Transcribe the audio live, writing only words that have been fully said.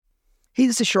Hey,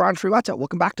 this is Sharan Srivatsa.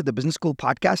 Welcome back to the Business School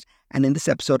podcast. And in this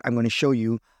episode, I'm going to show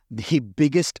you the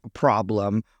biggest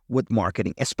problem with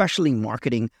marketing, especially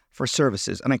marketing for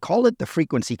services. And I call it the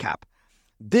frequency cap.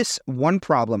 This one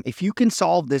problem, if you can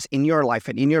solve this in your life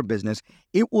and in your business,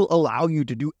 it will allow you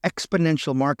to do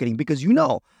exponential marketing, because you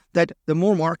know that the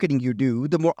more marketing you do,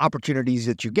 the more opportunities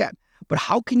that you get. But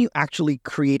how can you actually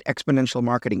create exponential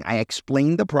marketing? I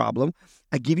explain the problem.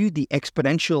 I give you the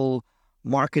exponential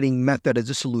marketing method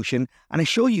as a solution, and I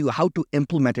show you how to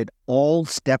implement it all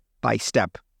step by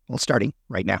step. Well, starting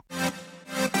right now.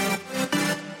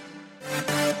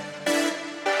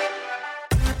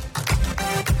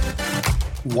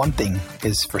 One thing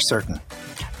is for certain.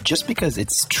 Just because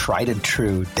it's tried and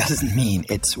true doesn't mean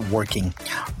it's working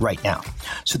right now.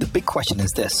 So the big question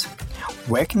is this: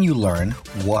 where can you learn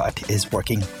what is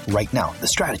working right now? The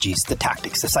strategies, the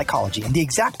tactics, the psychology, and the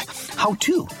exact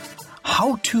how-to.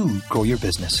 How to grow your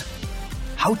business,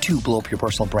 how to blow up your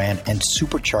personal brand and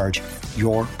supercharge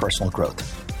your personal growth.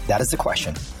 That is the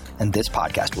question, and this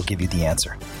podcast will give you the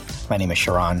answer. My name is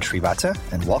Sharan Srivatsa,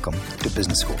 and welcome to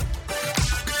Business School.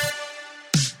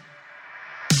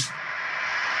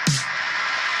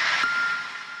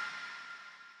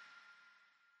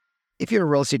 If you're a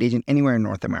real estate agent anywhere in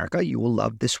North America, you will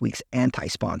love this week's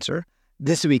anti-sponsor.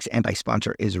 This week's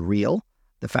anti-sponsor is Real,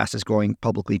 the fastest growing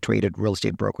publicly traded real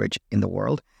estate brokerage in the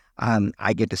world.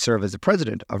 I get to serve as the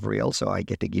president of Real, so I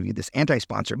get to give you this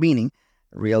anti-sponsor, meaning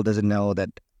Real doesn't know that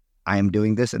I am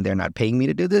doing this and they're not paying me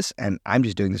to do this, and I'm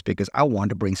just doing this because I want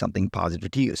to bring something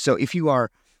positive to you. So if you are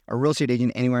a real estate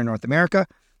agent anywhere in North America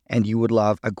and you would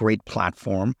love a great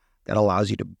platform that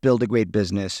allows you to build a great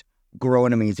business, grow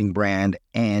an amazing brand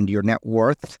and your net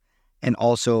worth, and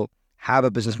also have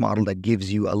a business model that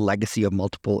gives you a legacy of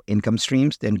multiple income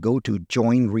streams, then go to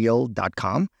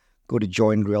joinreal.com. Go to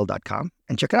joinreal.com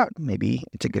and check it out. Maybe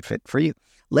it's a good fit for you.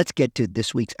 Let's get to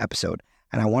this week's episode.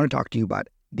 And I want to talk to you about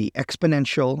the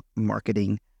exponential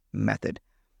marketing method.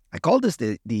 I call this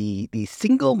the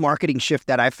single marketing shift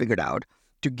that I figured out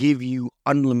to give you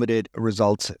unlimited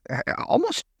results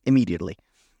almost immediately.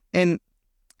 And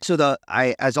so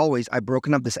as always, I've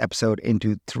broken up this episode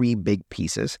into three big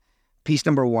pieces. Piece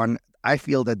number one, I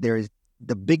feel that there is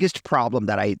the biggest problem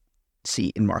that I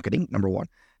see in marketing, number one.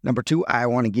 Number two, I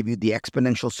want to give you the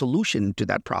exponential solution to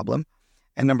that problem.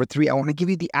 And number three, I want to give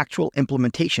you the actual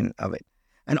implementation of it.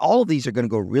 And all of these are going to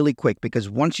go really quick, because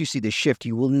once you see the shift,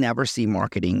 you will never see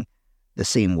marketing the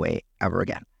same way ever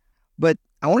again. But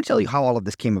I want to tell you how all of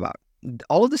this came about.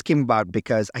 All of this came about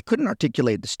because I couldn't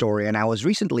articulate the story. And I was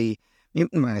recently,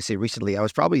 when I say recently, I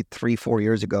was probably 3-4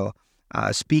 years ago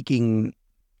speaking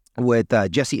with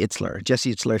Jesse Itzler.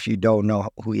 Jesse Itzler, if you don't know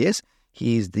who he is,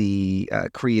 he's the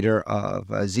creator of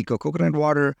Zico Coconut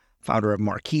Water, founder of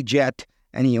Marquis Jet,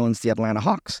 and he owns the Atlanta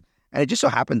Hawks. And it just so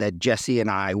happened that Jesse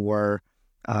and I were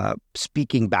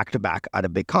speaking back-to-back at a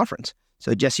big conference.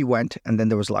 So Jesse went, and then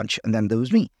there was lunch, and then there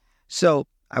was me. So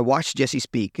I watched Jesse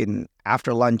speak, and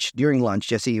after lunch, during lunch,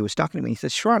 Jesse was talking to me. He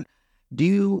says, Sharan,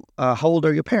 how old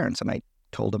are your parents? And I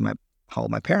told him how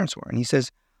old my parents were. And he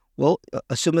says, well,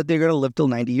 assume that they're going to live till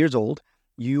 90 years old.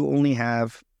 You only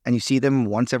have, and you see them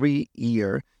once every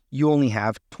year, you only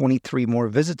have 23 more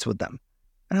visits with them.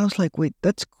 And I was like, wait,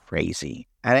 that's crazy.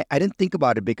 And I didn't think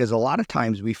about it, because a lot of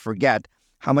times we forget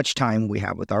how much time we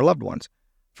have with our loved ones.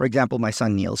 For example, my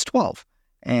son Neil's 12,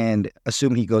 and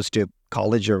assume he goes to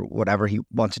college or whatever he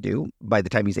wants to do by the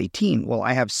time he's 18. Well,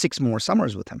 I have 6 more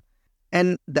summers with him.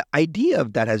 And the idea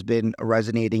of that has been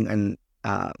resonating on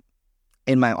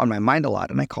my mind a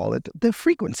lot, and I call it the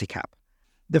frequency cap.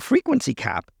 The frequency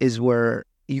cap is where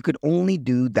you could only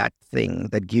do that thing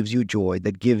that gives you joy,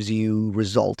 that gives you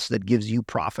results, that gives you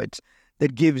profits,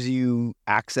 that gives you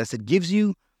access, that gives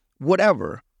you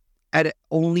whatever at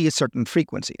only a certain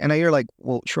frequency. And now you're like,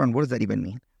 well, Sharan, what does that even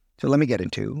mean? So let me get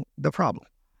into the problem.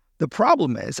 The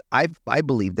problem is I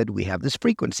believe that we have this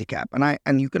frequency cap,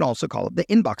 and you can also call it the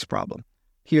inbox problem.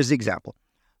 Here's the example.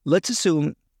 Let's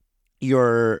assume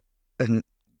you're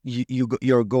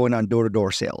going on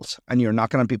door-to-door sales, and you're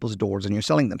knocking on people's doors and you're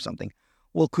selling them something.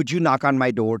 Well, could you knock on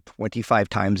my door 25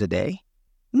 times a day?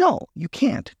 No, you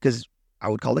can't, because I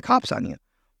would call the cops on you.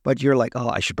 But you're like, oh,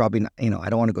 I should probably not, I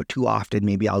don't want to go too often.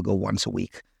 Maybe I'll go once a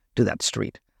week to that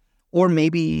street. Or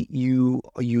maybe you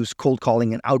use cold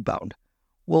calling and outbound.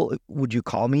 Well, would you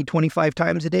call me 25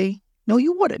 times a day? No,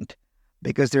 you wouldn't,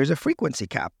 because there's a frequency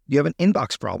cap. You have an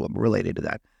inbox problem related to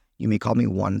that. You may call me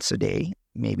once a day,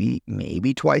 maybe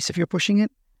twice if you're pushing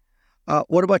it.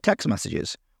 What about text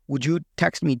messages? Would you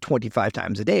text me 25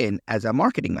 times a day and as a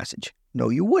marketing message? No,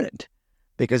 you wouldn't,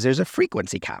 because there's a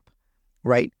frequency cap,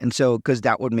 right? And so, because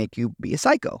that would make you be a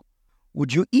psycho.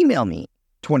 Would you email me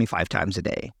 25 times a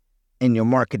day in your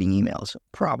marketing emails?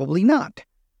 Probably not,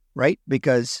 right?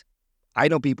 Because I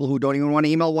know people who don't even want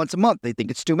to email once a month. They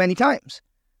think it's too many times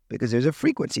because there's a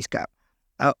frequency cap.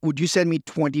 Would you send me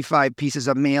 25 pieces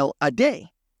of mail a day?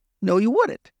 No, you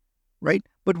wouldn't, right?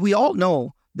 But we all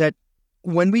know that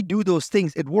when we do those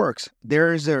things, it works.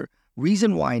 There's a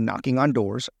reason why knocking on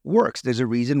doors works. There's a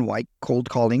reason why cold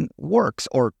calling works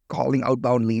or calling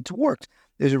outbound leads works.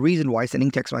 There's a reason why sending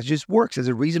text messages works. There's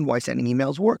a reason why sending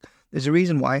emails work. There's a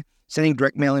reason why sending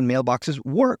direct mail in mailboxes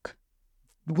work.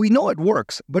 We know it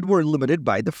works, but we're limited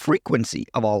by the frequency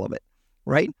of all of it,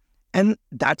 right? And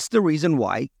that's the reason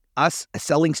why us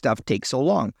selling stuff takes so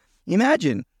long.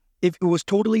 Imagine if it was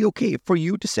totally okay for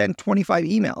you to send 25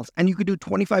 emails and you could do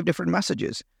 25 different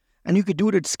messages and you could do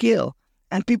it at scale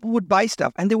and people would buy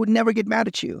stuff and they would never get mad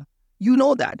at you. You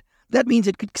know that. That means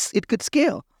it could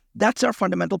scale. That's our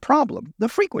fundamental problem, the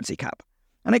frequency cap.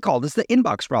 And I call this the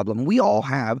inbox problem. We all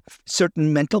have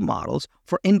certain mental models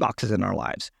for inboxes in our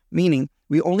lives, meaning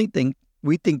we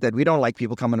think that we don't like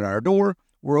people coming at our door.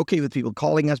 We're okay with people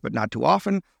calling us, but not too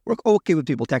often. We're okay with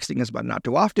people texting us, but not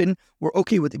too often. We're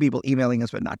okay with people emailing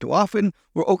us, but not too often.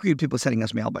 We're okay with people sending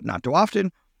us mail, but not too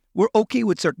often. We're okay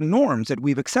with certain norms that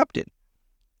we've accepted.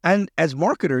 And as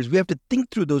marketers, we have to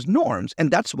think through those norms.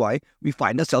 And that's why we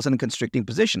find ourselves in a constricting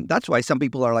position. That's why some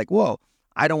people are like, whoa,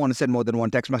 I don't want to send more than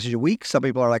one text message a week. Some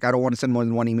people are like, I don't want to send more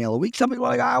than one email a week. Some people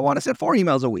are like, I want to send 4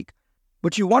 emails a week.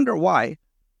 But you wonder why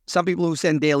some people who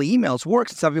send daily emails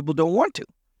works and some people don't want to,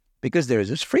 because there is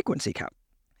this frequency cap.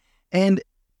 And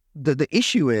the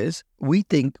issue is we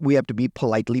think we have to be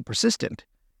politely persistent.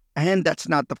 And that's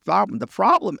not the problem. The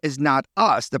problem is not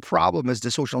us. The problem is the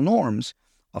social norms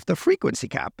of the frequency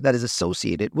cap that is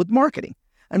associated with marketing.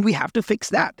 And we have to fix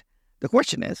that. The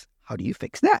question is, how do you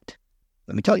fix that?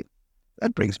 Let me tell you.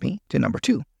 That brings me to number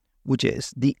 2, which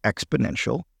is the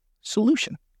exponential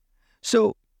solution.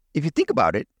 So if you think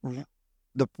about it,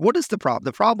 what is the problem?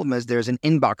 The problem is there's an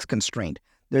inbox constraint.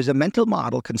 There's a mental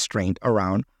model constraint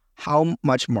around how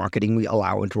much marketing we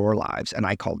allow into our lives. And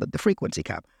I call it the frequency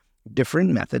cap. Different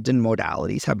methods and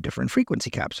modalities have different frequency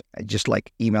caps. Just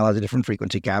like email has a different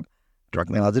frequency cap, direct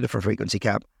mail has a different frequency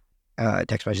cap,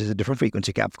 text message is a different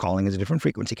frequency cap, calling is a different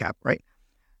frequency cap, right?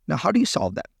 Now, how do you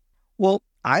solve that? Well,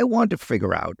 I want to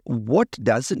figure out what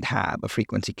doesn't have a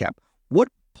frequency cap. What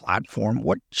platform,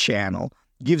 what channel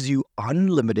gives you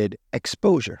unlimited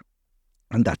exposure?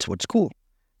 And that's what's cool.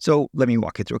 So let me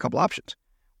walk you through a couple options.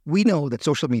 We know that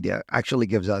social media actually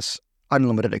gives us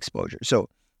unlimited exposure. So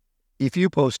if you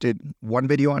posted 1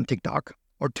 video on TikTok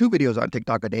or 2 videos on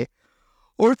TikTok a day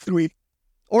or 3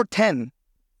 or 10,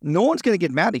 no one's going to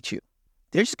get mad at you.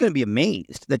 They're just going to be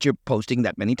amazed that you're posting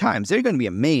that many times. They're going to be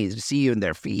amazed to see you in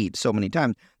their feed so many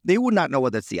times. They would not know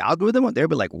whether it's the algorithm or they'll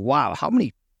be like, wow, how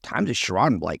many times is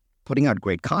Sharon putting out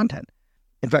great content?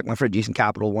 In fact, my friend Jason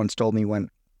Capital once told me when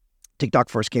TikTok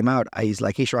first came out, he's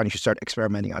like, hey, Sharon, you should start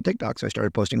experimenting on TikTok. So I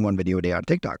started posting 1 video a day on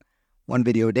TikTok. 1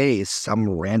 video a day is some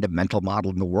random mental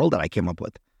model in the world that I came up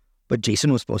with. But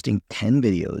Jason was posting 10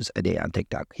 videos a day on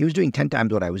TikTok. He was doing 10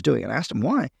 times what I was doing. And I asked him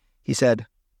why. He said,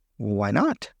 well, why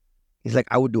not? He's like,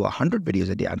 I would do 100 videos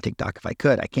a day on TikTok if I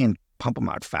could. I can't pump them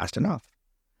out fast enough.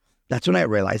 That's when I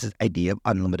realized this idea of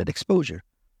unlimited exposure.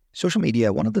 Social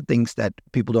media, one of the things that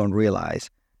people don't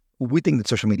realize, we think that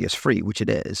social media is free, which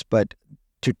it is, but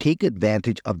to take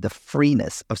advantage of the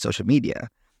freeness of social media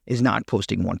is not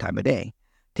posting 1 time a day.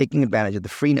 Taking advantage of the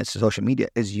freeness of social media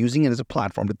is using it as a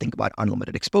platform to think about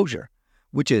unlimited exposure,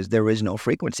 which is there is no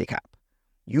frequency cap.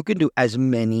 You can do as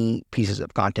many pieces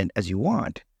of content as you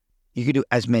want. You can do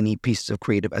as many pieces of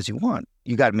creative as you want.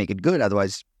 You got to make it good.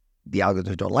 Otherwise, the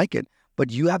algorithms don't like it.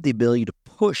 But you have the ability to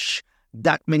push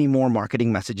that many more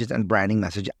marketing messages and branding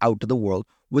messages out to the world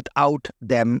without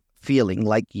them feeling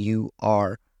like you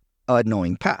are a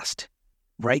knowing pest,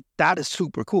 right? That is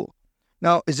super cool.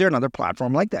 Now, is there another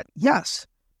platform like that? Yes.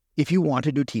 If you want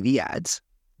to do TV ads,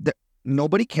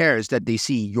 nobody cares that they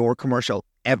see your commercial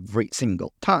every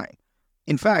single time.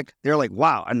 In fact, they're like,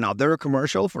 wow, another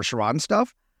commercial for Sharon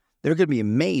stuff? They're going to be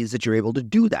amazed that you're able to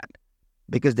do that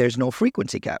because there's no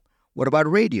frequency cap. What about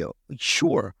radio?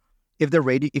 Sure.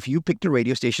 If you picked a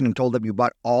radio station and told them you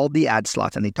bought all the ad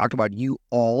slots and they talked about you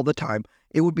all the time,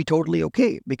 it would be totally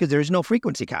okay because there's no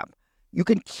frequency cap. You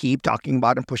can keep talking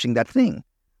about and pushing that thing,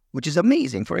 which is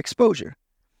amazing for exposure.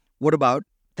 What about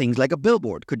things like a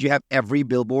billboard? Could you have every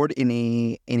billboard in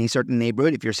a certain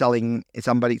neighborhood if you're selling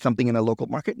somebody something in a local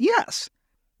market? Yes.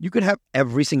 You could have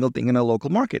every single thing in a local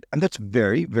market. And that's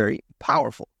very, very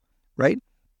powerful, right?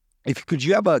 Could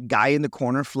you have a guy in the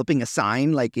corner flipping a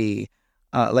sign like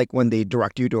when they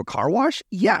direct you to a car wash?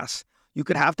 Yes. You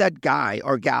could have that guy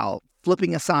or gal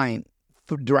flipping a sign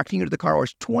for directing you to the car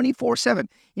wash 24/7.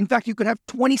 In fact, you could have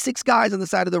 26 guys on the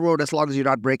side of the road as long as you're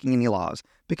not breaking any laws,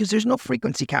 because there's no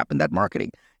frequency cap in that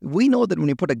marketing. We know that when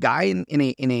you put a guy in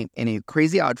a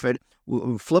crazy outfit,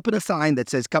 flipping a sign that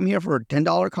says, come here for a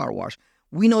 $10 car wash,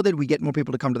 we know that we get more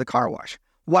people to come to the car wash.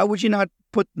 Why would you not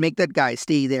make that guy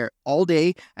stay there all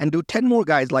day and do 10 more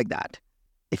guys like that?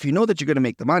 If you know that you're going to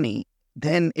make the money,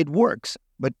 then it works,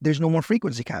 but there's no more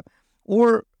frequency cap.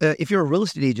 Or if you're a real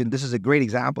estate agent, this is a great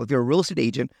example. If you're a real estate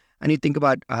agent and you think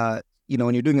about, when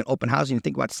you're doing an open house and you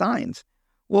think about signs,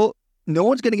 well, no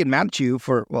one's going to get mad at you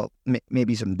for,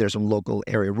 maybe there's some local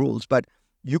area rules, but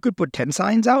you could put 10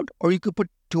 signs out or you could put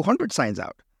 200 signs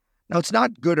out. Now, it's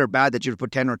not good or bad that you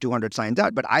put 10 or 200 signs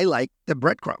out, but I like the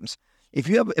breadcrumbs. If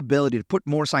you have the ability to put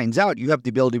more signs out, you have the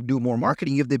ability to do more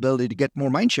marketing, you have the ability to get more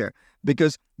mind share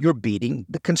because you're beating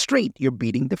the constraint, you're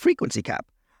beating the frequency cap.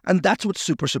 And that's what's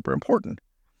super, super important.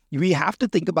 We have to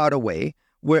think about a way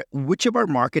where which of our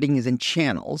marketing is in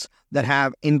channels that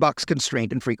have inbox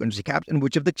constraint and frequency caps and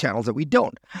which of the channels that we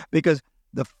don't. Because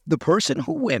the person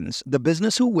who wins, the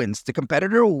business who wins, the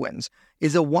competitor who wins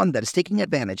is the one that is taking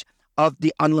advantage of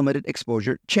the unlimited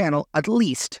exposure channel at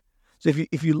least. So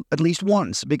if you at least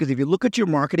once, because if you look at your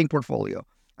marketing portfolio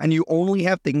and you only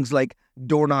have things like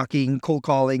door knocking, cold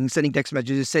calling, sending text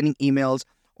messages, sending emails,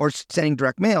 or sending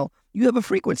direct mail, you have a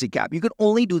frequency cap. You can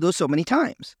only do those so many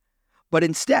times. But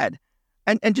instead,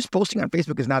 and just posting on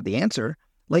Facebook is not the answer.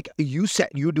 Like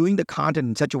you're doing the content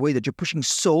in such a way that you're pushing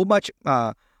so much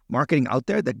marketing out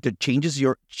there that changes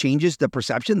the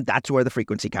perception. That's where the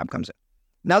frequency cap comes in.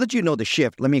 Now that you know the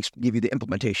shift, let me give you the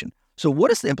implementation. So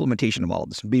what is the implementation of all of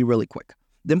this? Be really quick.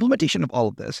 The implementation of all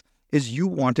of this is you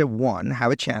want to,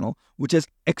 have a channel which has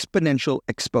exponential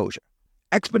exposure.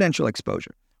 Exponential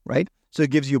exposure, right? So it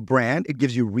gives you brand, it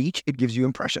gives you reach, it gives you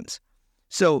impressions.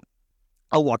 So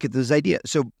I'll walk you through this idea.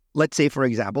 So let's say, for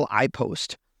example, I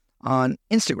post on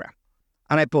Instagram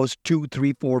and I post 2,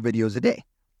 3, 4 videos a day.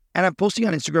 And I'm posting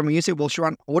on Instagram and you say, well,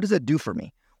 Sharon, what does that do for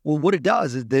me? Well, what it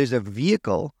does is there's a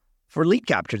vehicle for lead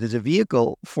capture. There's a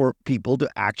vehicle for people to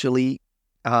actually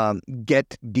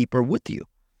get deeper with you.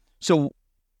 So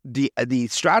the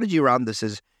strategy around this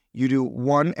is you do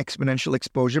one exponential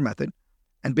exposure method.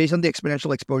 And based on the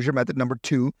exponential exposure method, number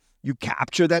 2, you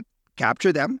capture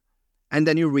them, and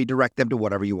then you redirect them to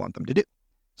whatever you want them to do.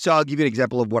 So I'll give you an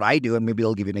example of what I do, and maybe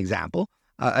I'll give you an example.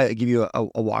 I'll give you a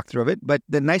walkthrough of it. But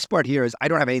the nice part here is I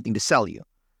don't have anything to sell you.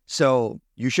 So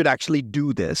you should actually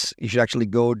do this. You should actually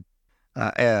go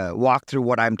walk through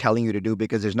what I'm telling you to do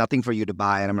because there's nothing for you to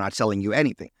buy and I'm not selling you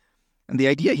anything. And the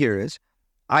idea here is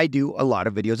I do a lot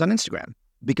of videos on Instagram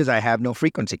because I have no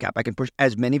frequency cap. I can push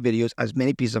as many videos, as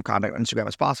many pieces of content on Instagram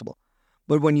as possible.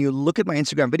 But when you look at my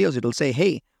Instagram videos, it'll say,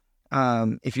 hey,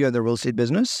 if you're in the real estate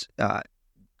business,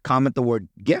 comment the word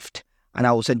gift, and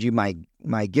I will send you my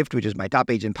gift, which is my Top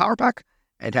Agent Power Pack.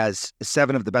 It has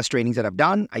 7 of the best trainings that I've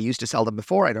done. I used to sell them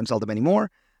before. I don't sell them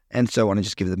anymore. And so I want to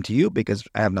just give them to you because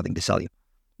I have nothing to sell you,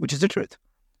 which is the truth.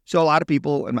 So a lot of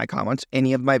people in my comments,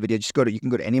 any of my videos, you can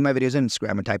go to any of my videos on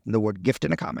Instagram and type in the word gift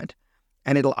in a comment,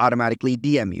 and it'll automatically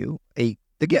DM you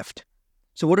the gift.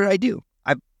 So what do?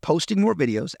 I'm posting more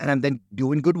videos and I'm then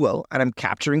doing goodwill and I'm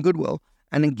capturing goodwill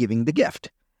and then giving the gift.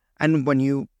 And when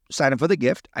you sign up for the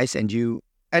gift, I send you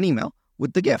an email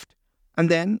with the gift. And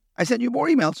then I send you more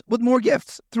emails with more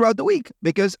gifts throughout the week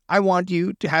because I want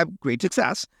you to have great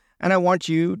success and I want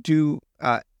you to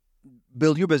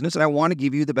build your business and I want to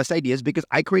give you the best ideas because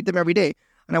I create them every day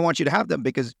and I want you to have them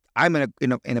because I'm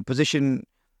in a position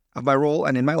of my role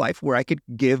and in my life where I could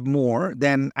give more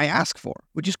than I ask for,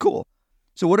 which is cool.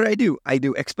 So what do? I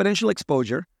do exponential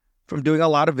exposure from doing a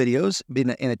lot of videos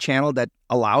in a channel that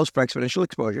allows for exponential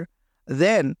exposure.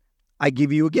 Then I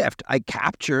give you a gift. I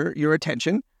capture your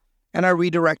attention and I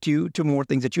redirect you to more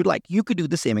things that you'd like. You could do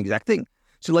the same exact thing.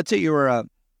 So let's say you're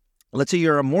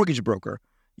a mortgage broker.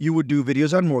 You would do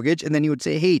videos on mortgage and then you would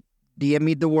say, hey, DM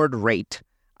me the word rate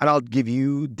and I'll give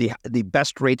you the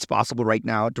best rates possible right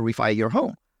now to refi your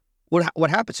home. What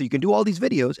happens? So you can do all these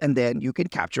videos and then you can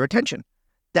capture attention.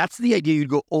 That's the idea. You'd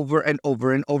go over and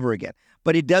over and over again.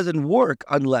 But it doesn't work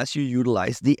unless you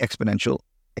utilize the exponential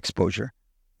exposure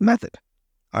method.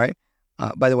 All right.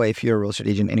 By the way, if you're a real estate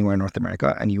agent anywhere in North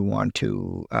America and you want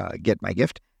to get my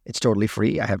gift, it's totally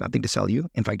free. I have nothing to sell you.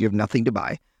 In fact, you have nothing to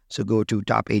buy. So go to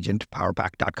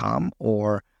topagentpowerpack.com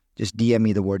or just DM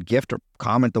me the word gift or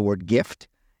comment the word gift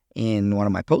in one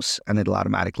of my posts and it'll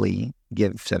automatically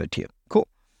send it to you. Cool.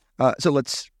 So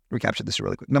let's recapture this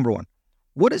really quick. Number 1,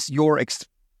 what is your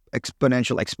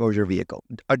exponential exposure vehicle?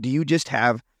 Or do you just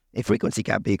have a frequency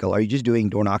cap vehicle? Are you just doing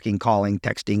door knocking, calling,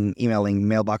 texting, emailing,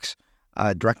 mailbox,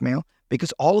 direct mail?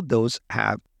 Because all of those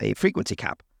have a frequency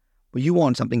cap. but you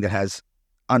want something that has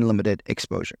unlimited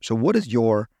exposure. So what is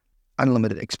your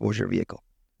unlimited exposure vehicle?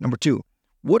 Number 2,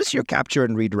 what is your capture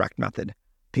and redirect method?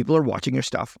 People are watching your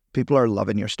stuff. People are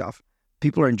loving your stuff.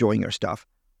 People are enjoying your stuff.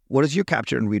 What is your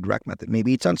capture and redirect method?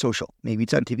 Maybe it's on social. Maybe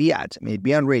it's on TV ads.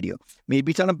 Maybe on radio.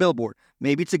 Maybe it's on a billboard.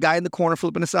 Maybe it's a guy in the corner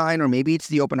flipping a sign, or maybe it's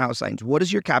the open house signs. What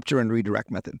is your capture and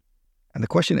redirect method? And the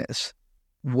question is,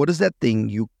 what is that thing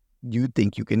you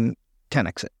think you can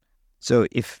 10x it? So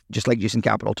if, just like Jason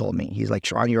Capital told me, he's like,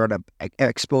 Sharon, you're on an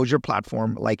exposure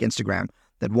platform like Instagram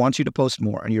that wants you to post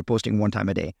more, and you're posting 1 time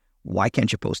a day. Why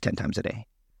can't you post 10 times a day?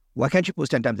 Why can't you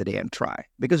post 10 times a day and try?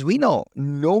 Because we know,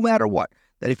 no matter what,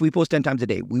 that if we post 10 times a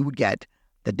day, we would get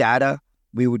the data,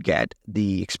 we would get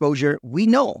the exposure. We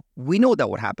know that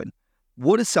would happen.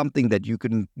 What is something that you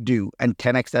can do and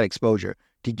 10x that exposure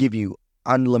to give you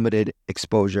unlimited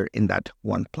exposure in that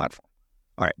one platform?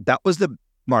 All right, that was the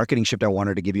marketing shift I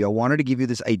wanted to give you. I wanted to give you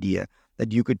this idea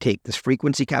that you could take this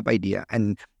frequency cap idea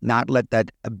and not let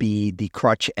that be the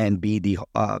crutch and be the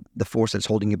force that's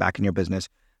holding you back in your business.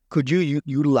 Could you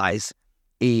utilize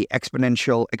a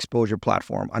exponential exposure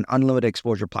platform, an unlimited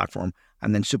exposure platform,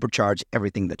 and then supercharge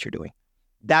everything that you're doing?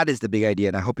 That is the big idea,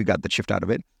 and I hope you got the shift out of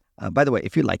it. By the way,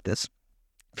 if you like this,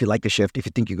 if you like the shift, if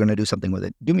you think you're going to do something with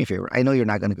it, do me a favor. I know you're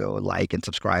not going to go like and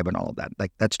subscribe and all of that.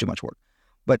 Like, that's too much work.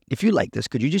 But if you like this,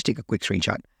 could you just take a quick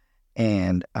screenshot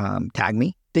and tag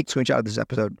me? Take a screenshot of this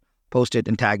episode, post it,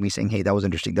 and tag me saying, hey, that was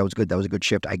interesting. That was good. That was a good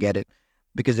shift. I get it.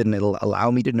 Because then it'll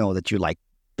allow me to know that you like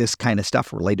this kind of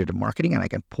stuff related to marketing, and I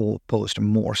can post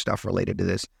more stuff related to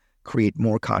this, create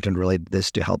more content related to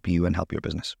this to help you and help your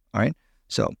business. All right.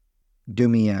 So do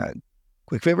me a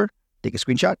quick favor, take a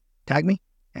screenshot, tag me,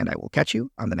 and I will catch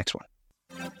you on the next one.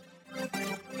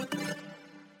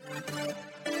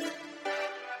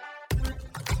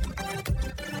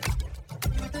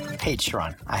 Hey,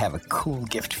 Sharon, I have a cool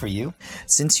gift for you.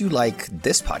 Since you like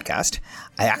this podcast,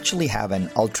 I actually have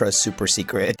an ultra super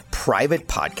secret private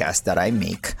podcast that I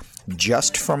make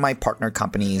just for my partner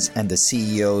companies and the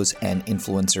CEOs and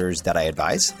influencers that I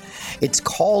advise. It's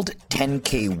called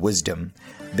 10K Wisdom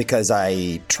because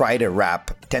I try to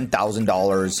wrap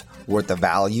 $10,000 worth of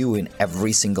value in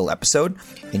every single episode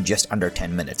in just under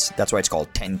 10 minutes. That's why it's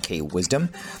called 10K Wisdom.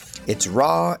 It's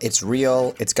raw, it's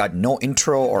real, it's got no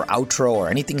intro or outro or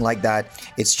anything like that.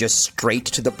 It's just straight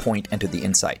to the point and to the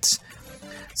insights.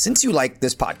 Since you like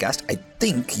this podcast, I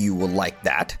think you will like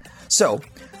that. So,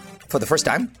 for the first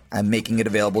time, I'm making it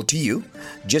available to you.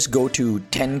 Just go to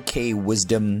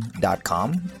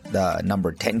 10kwisdom.com, the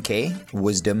number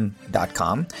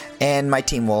 10kwisdom.com, and my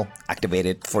team will activate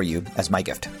it for you as my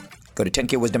gift. Go to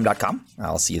 10kwisdom.com.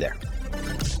 I'll see you there.